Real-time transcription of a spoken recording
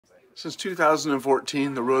Since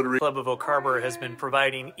 2014, the Rotary Club of Oak Harbor has been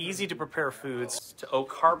providing easy-to-prepare foods to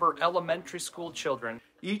Oak Harbor elementary school children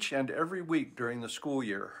each and every week during the school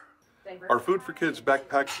year. Our Food4Kids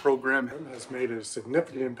Backpacks program has made a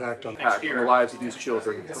significant impact on The lives of these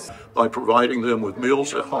children by providing them with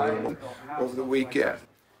meals at home over the weekend.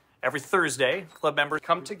 Every Thursday, club members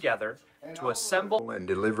come together to assemble and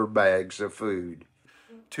deliver bags of food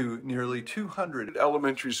to nearly 200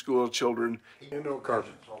 elementary school children in Oak Harbor.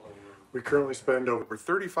 We currently spend over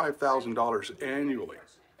 $35,000 annually.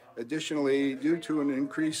 Additionally, due to an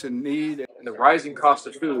increase in need and the rising cost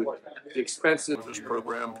of food, the expenses This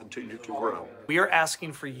program continued to grow. We are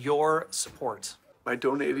asking for your support. By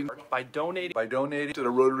donating by donating to the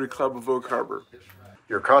Rotary Club of Oak Harbor.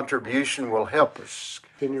 Your contribution will help us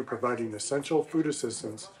continue providing essential food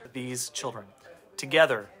assistance For these children.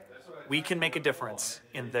 Together, we can make a difference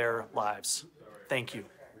in their lives. Thank you.